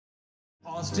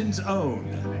Austin's own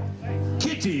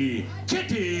Kitty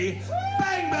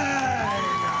Bang Bang!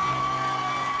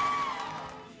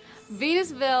 Venus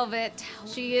Velvet,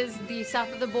 she is the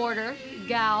south of the border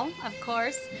gal, of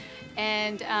course,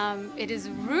 and it is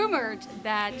rumored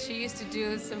that she used to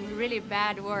do some really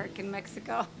bad work in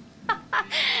Mexico.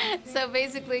 So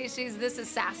basically, she's this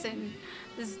assassin,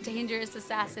 this dangerous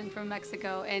assassin from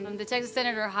Mexico, and the Texas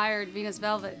senator hired Venus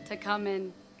Velvet to come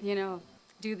and, you know,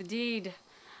 do the deed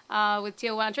with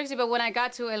Tijuana Trixie. But when I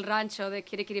got to El Rancho, the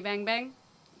Kitty Bang Bang,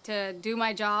 to do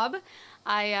my job,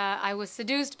 I was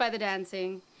seduced by the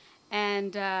dancing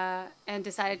and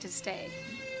decided to stay.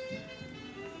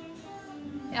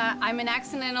 I'm an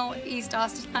accidental East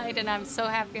Austinite, and I'm so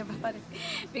happy about it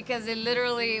because it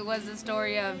literally was the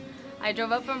story of I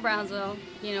drove up from Brownsville,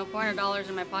 you know, $400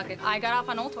 in my pocket. I got off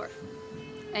on Old Torf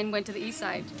and went to the east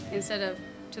side instead of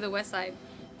to the west side.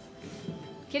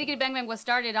 Kitty Bang Bang was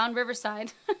started on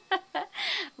Riverside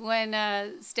when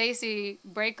Stacy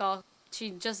Breakall,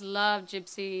 she just loved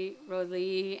Gypsy Rose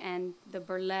Lee and the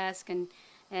burlesque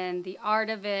and the art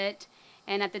of it.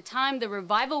 And at the time, the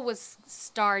revival was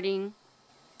starting,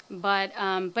 but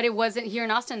it wasn't here in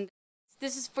Austin.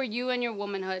 This is for you and your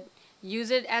womanhood.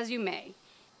 Use it as you may.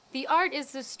 The art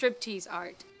is the striptease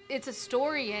art. It's a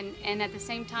story, and at the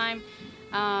same time,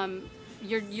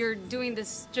 you're doing the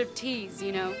striptease,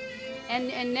 you know.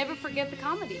 And never forget the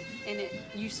comedy in it.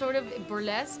 You sort of,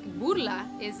 burlesque, burla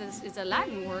is a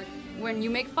Latin word when you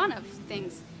make fun of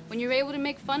things. When you're able to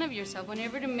make fun of yourself, when you're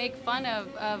able to make fun of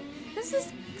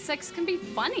sex can be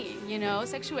funny, you know,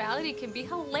 sexuality can be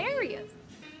hilarious.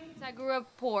 I grew up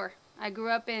poor. I grew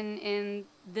up in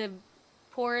the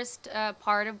poorest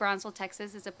part of Brownsville,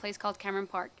 Texas. It's a place called Cameron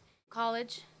Park.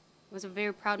 College was a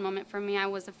very proud moment for me. I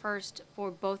was the first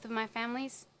for both of my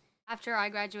families. After I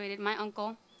graduated, my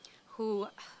uncle, who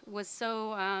was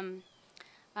so,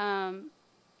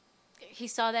 he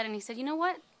saw that and he said, you know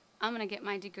what, I'm gonna get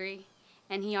my degree.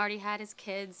 And he already had his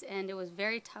kids, and it was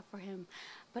very tough for him,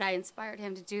 but I inspired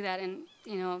him to do that, and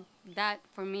you know, that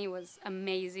for me was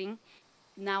amazing.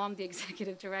 Now I'm the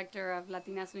executive director of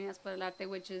Unidas por el Arte,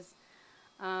 which is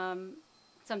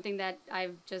something that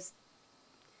I've just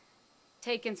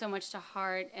taken so much to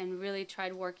heart and really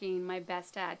tried working my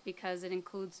best at, because it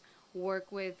includes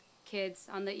work with kids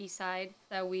on the east side,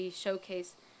 that we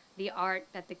showcase the art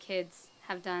that the kids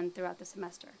have done throughout the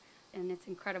semester. And it's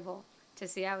incredible to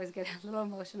see. I always get a little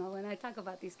emotional when I talk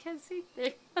about these kids. See,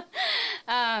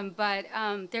 but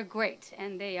they're great,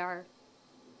 and they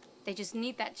just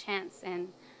need that chance,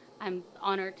 and I'm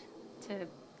honored to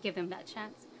give them that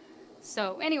chance.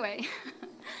 So anyway,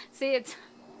 see, it's,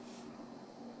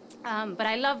 but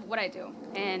I love what I do,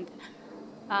 and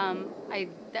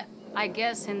I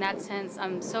guess in that sense,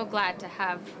 I'm so glad to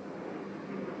have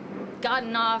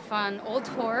gotten off on Old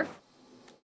Torf.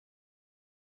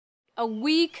 A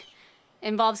week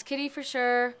involves Kitty for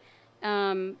sure,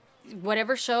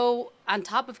 whatever show on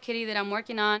top of Kitty that I'm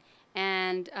working on,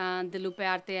 and the LUPE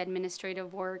Arte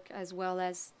administrative work, as well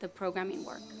as the programming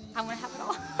work. I want to have it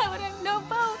all. I want to know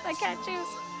both. I can't choose.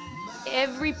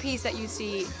 Every piece that you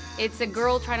see, it's a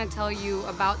girl trying to tell you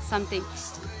about something.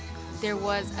 There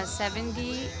was a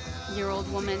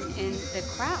 70-year-old woman in the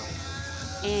crowd,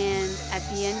 and at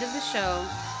the end of the show,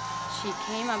 she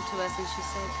came up to us and she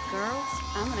said, girls,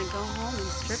 I'm gonna go home and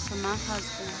strip for my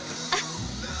husband.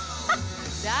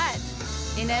 That,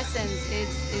 in essence, is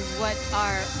what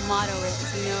our motto is.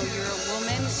 You know, you're a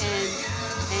woman, and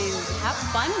have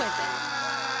fun with it.